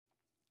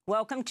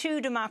Welcome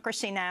to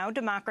Democracy Now!,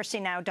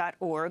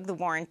 democracynow.org, the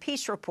War and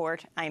Peace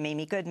Report. I'm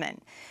Amy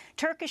Goodman.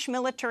 Turkish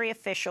military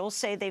officials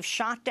say they've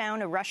shot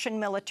down a Russian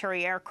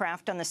military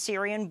aircraft on the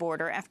Syrian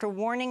border after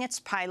warning its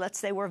pilots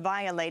they were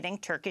violating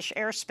Turkish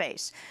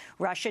airspace.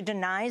 Russia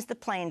denies the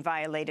plane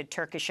violated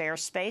Turkish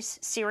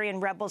airspace. Syrian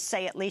rebels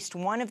say at least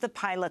one of the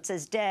pilots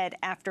is dead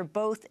after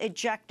both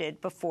ejected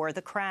before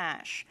the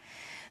crash.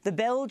 The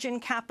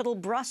Belgian capital,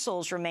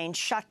 Brussels, remains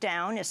shut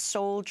down as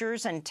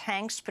soldiers and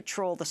tanks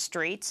patrol the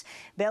streets.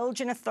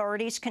 Belgian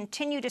authorities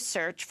continue to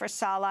search for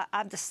Salah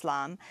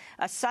Abdeslam,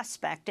 a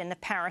suspect in the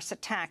Paris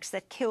attacks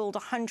that killed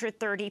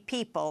 130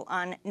 people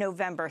on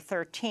November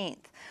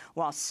 13th.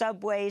 While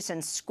subways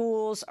and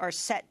schools are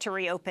set to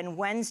reopen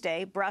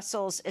Wednesday,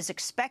 Brussels is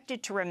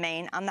expected to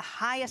remain on the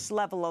highest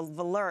level of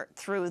alert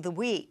through the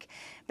week.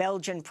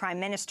 Belgian Prime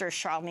Minister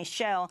Charles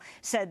Michel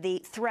said the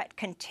threat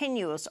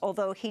continues,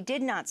 although he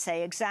did not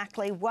say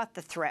exactly what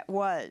the threat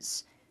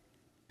was.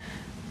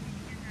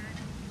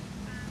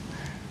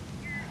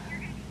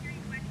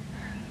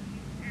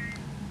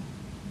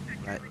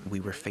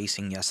 We were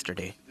facing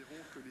yesterday.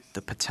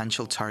 The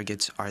potential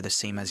targets are the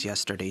same as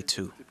yesterday,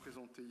 too.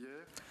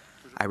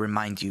 I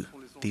remind you,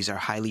 these are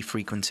highly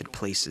frequented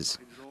places,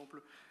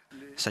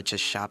 such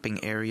as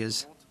shopping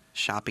areas,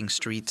 shopping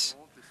streets,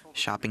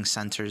 shopping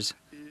centers,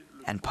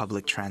 and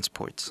public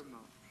transports.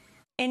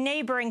 In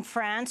neighboring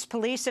France,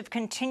 police have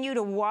continued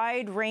a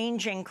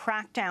wide-ranging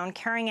crackdown,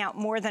 carrying out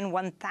more than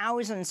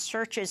 1,000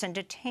 searches and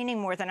detaining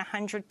more than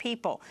 100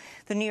 people.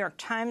 The New York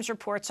Times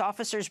reports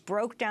officers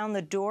broke down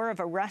the door of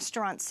a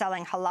restaurant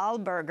selling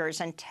halal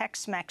burgers and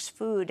Tex-Mex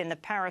food in the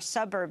Paris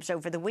suburbs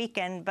over the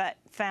weekend, but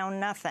found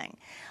nothing.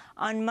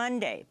 On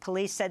Monday,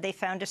 police said they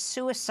found a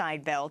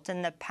suicide belt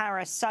in the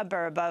Paris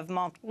suburb of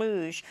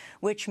Montrouge,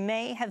 which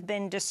may have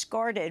been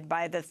discarded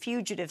by the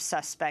fugitive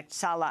suspect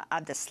Salah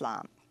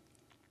Abdeslam.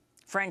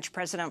 French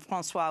President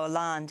François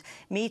Hollande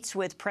meets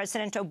with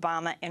President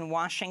Obama in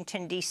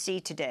Washington, D.C.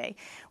 today,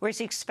 where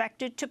he's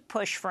expected to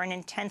push for an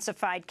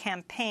intensified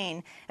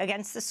campaign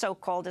against the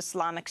so-called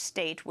Islamic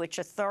State, which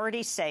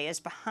authorities say is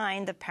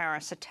behind the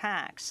Paris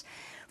attacks.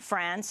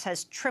 France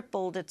has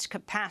tripled its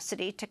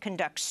capacity to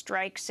conduct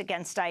strikes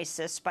against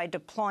ISIS by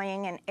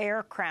deploying an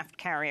aircraft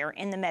carrier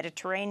in the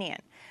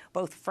Mediterranean.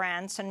 Both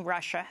France and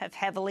Russia have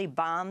heavily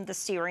bombed the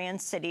Syrian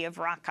city of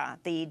Raqqa,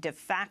 the de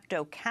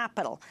facto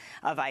capital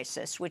of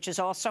ISIS, which is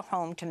also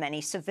home to many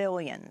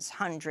civilians,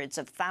 hundreds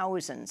of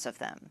thousands of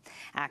them.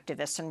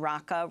 Activists in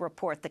Raqqa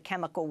report the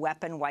chemical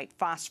weapon white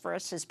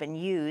phosphorus has been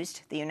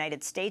used. The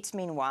United States,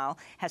 meanwhile,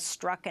 has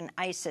struck an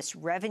ISIS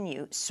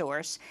revenue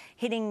source,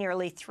 hitting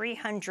nearly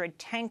 300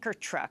 tanker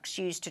trucks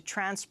used to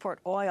transport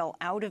oil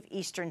out of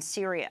eastern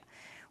Syria.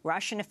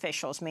 Russian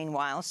officials,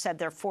 meanwhile, said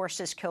their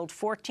forces killed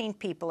 14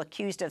 people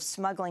accused of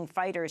smuggling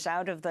fighters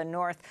out of the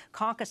North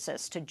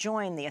Caucasus to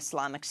join the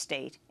Islamic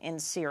State in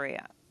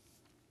Syria.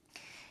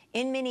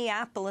 In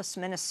Minneapolis,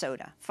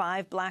 Minnesota,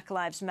 5 Black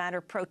Lives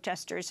Matter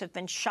protesters have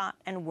been shot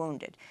and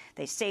wounded.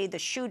 They say the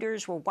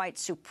shooters were white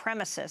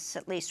supremacists.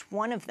 At least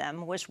one of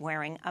them was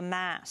wearing a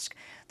mask.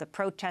 The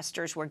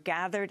protesters were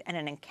gathered at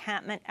an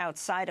encampment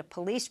outside a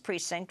police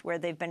precinct where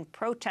they've been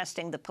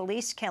protesting the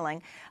police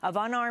killing of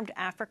unarmed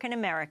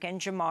African-American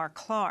Jamar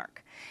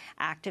Clark.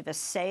 Activists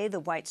say the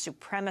white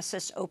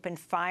supremacists opened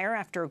fire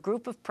after a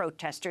group of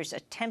protesters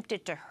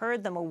attempted to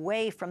herd them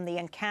away from the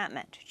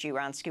encampment.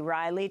 Jiransky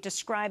Riley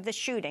described the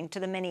shooting to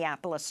the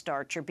Minneapolis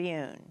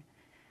Star-Tribune.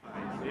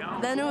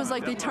 Then it was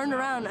like they turned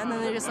around and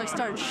then they just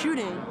started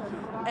shooting.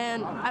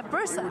 And at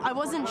first I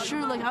wasn't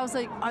sure, I was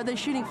like, are they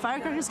shooting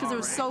firecrackers? Because it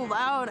was so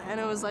loud and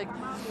it was like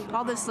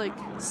all this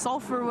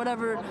sulfur or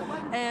whatever.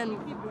 And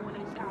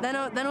then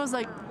it was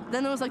like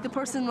the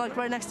person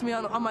right next to me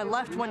on my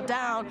left went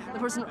down, the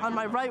person on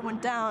my right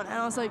went down, and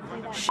I was like,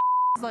 shit,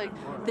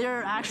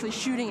 they're actually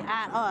shooting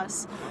at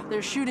us.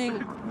 They're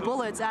shooting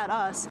bullets at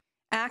us.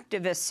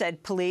 Activists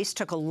said police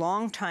took a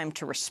long time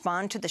to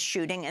respond to the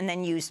shooting and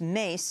then used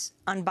mace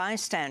on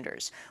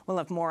bystanders. We'll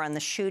have more on the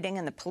shooting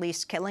and the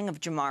police killing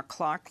of Jamar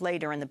Clark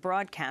later in the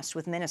broadcast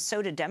with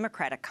Minnesota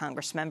Democratic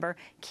Congressmember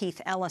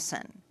Keith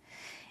Ellison.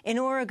 In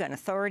Oregon,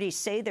 authorities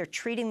say they're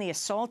treating the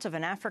assault of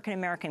an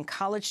African-American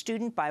college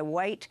student by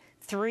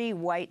 3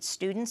 white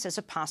students as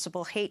a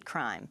possible hate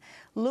crime.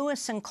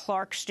 Lewis and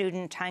Clark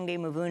student Tange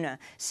Mavuna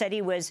said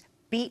he was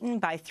beaten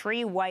by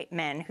 3 white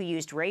men who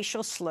used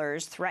racial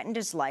slurs, threatened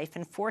his life,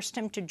 and forced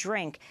him to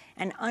drink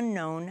an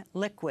unknown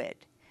liquid.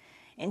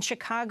 In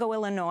Chicago,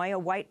 Illinois, a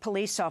white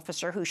police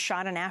officer who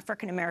shot an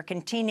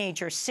African-American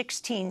teenager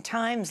 16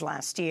 times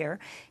last year,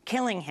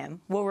 killing him,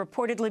 will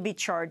reportedly be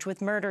charged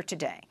with murder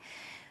today.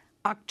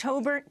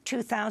 October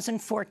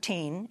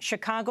 2014,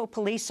 Chicago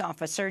police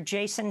officer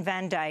Jason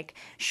Van Dyke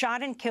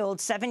shot and killed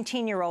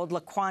 17-year-old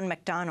Laquan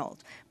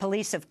McDonald.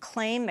 Police have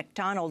claimed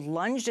McDonald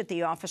lunged at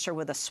the officer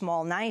with a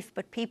small knife,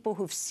 but people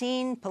who've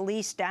seen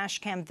police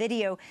dashcam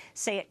video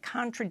say it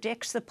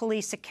contradicts the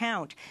police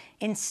account,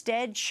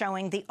 instead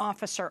showing the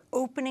officer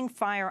opening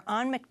fire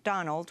on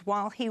McDonald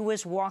while he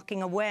was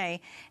walking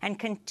away and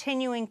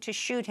continuing to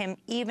shoot him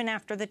even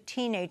after the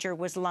teenager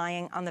was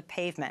lying on the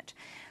pavement.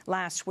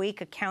 Last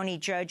week, a county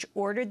judge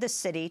ordered the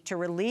city to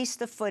release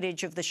the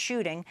footage of the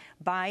shooting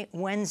by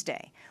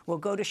Wednesday. We'll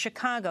go to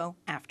Chicago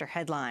after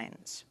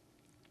headlines.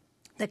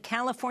 The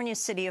California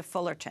city of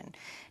Fullerton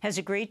has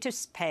agreed to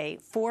pay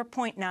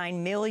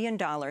 $4.9 million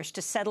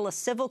to settle a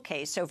civil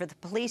case over the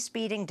police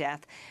beating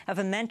death of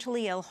a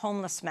mentally ill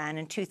homeless man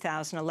in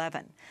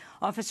 2011.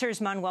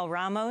 Officers Manuel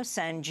Ramos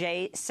and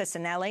Jay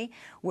Cicinelli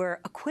were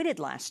acquitted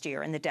last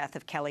year in the death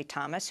of Kelly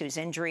Thomas, whose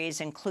injuries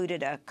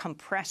included a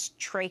compressed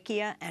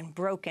trachea and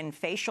broken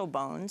facial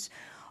bones.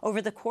 Over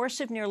the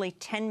course of nearly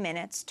 10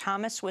 minutes,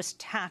 Thomas was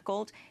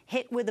tackled,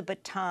 hit with a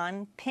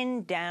baton,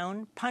 pinned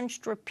down,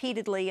 punched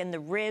repeatedly in the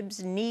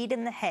ribs, kneed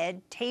in the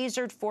head,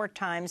 tasered 4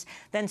 times,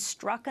 then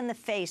struck in the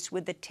face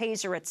with the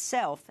taser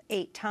itself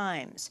 8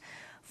 times.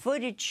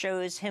 Footage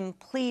shows him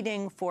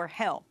pleading for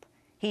help.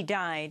 He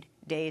died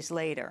days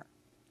later.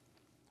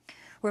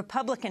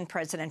 Republican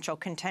presidential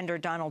contender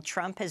Donald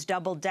Trump has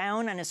doubled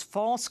down on his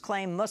false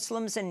claim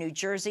Muslims in New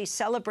Jersey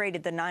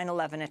celebrated the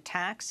 9/11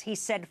 attacks. He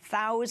said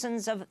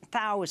thousands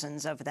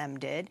of them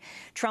did.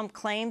 Trump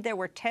claimed there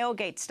were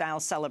tailgate-style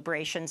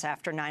celebrations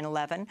after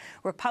 9/11.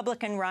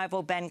 Republican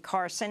rival Ben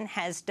Carson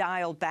has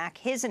dialed back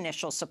his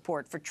initial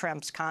support for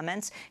Trump's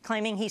comments,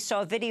 claiming he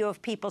saw a video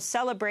of people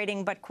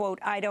celebrating, but, quote,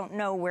 "I don't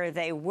know where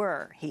they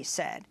were," he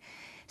said.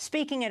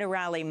 Speaking at a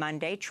rally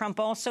Monday, Trump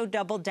also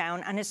doubled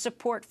down on his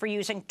support for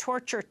using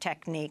torture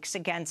techniques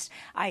against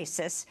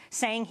ISIS,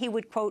 saying he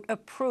would, quote,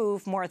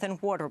 approve more than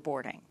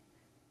waterboarding.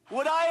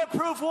 Would I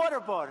approve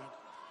waterboarding?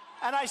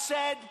 And I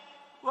said,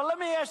 well, let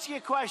me ask you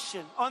a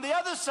question. On the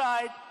other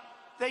side,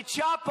 they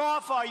chop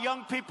off our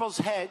young people's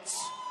heads,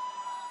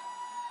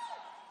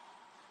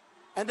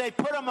 and they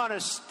put them on a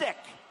stick.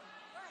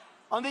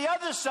 On the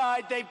other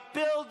side, they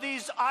build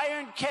these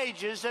iron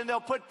cages, and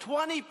they'll put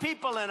 20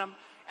 people in them,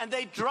 and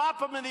they drop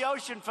them in the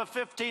ocean for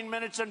 15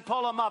 minutes and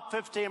pull them up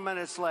 15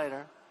 minutes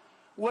later.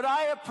 Would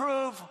I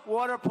approve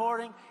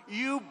waterboarding?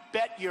 You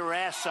bet your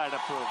ass I'd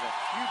approve it.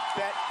 You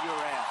bet your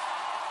ass.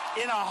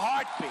 In a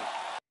heartbeat.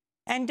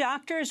 And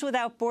Doctors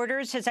Without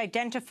Borders has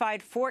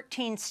identified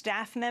 14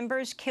 staff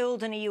members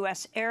killed in a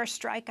U.S.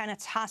 airstrike on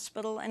its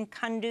hospital in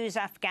Kunduz,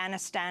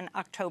 Afghanistan,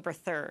 October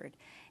 3rd.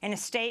 In a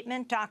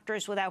statement,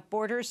 Doctors Without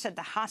Borders said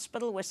the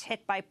hospital was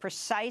hit by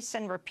precise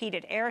and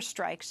repeated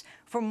airstrikes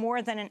for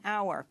more than an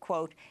hour.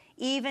 Quote,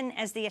 even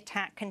as the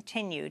attack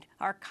continued,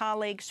 our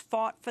colleagues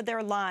fought for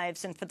their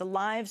lives and for the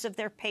lives of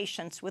their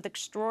patients with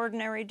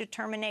extraordinary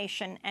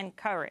determination and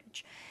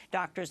courage.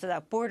 Doctors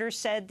Without Borders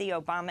said the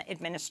Obama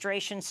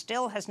administration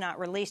still has not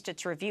released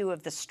its review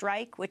of the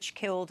strike, which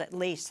killed at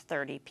least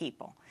 30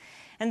 people.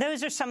 And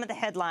those are some of the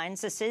headlines.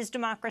 This is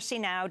Democracy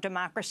Now!,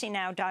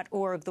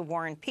 democracynow.org, The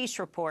War and Peace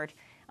Report.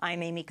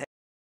 I'm Amy Goodman.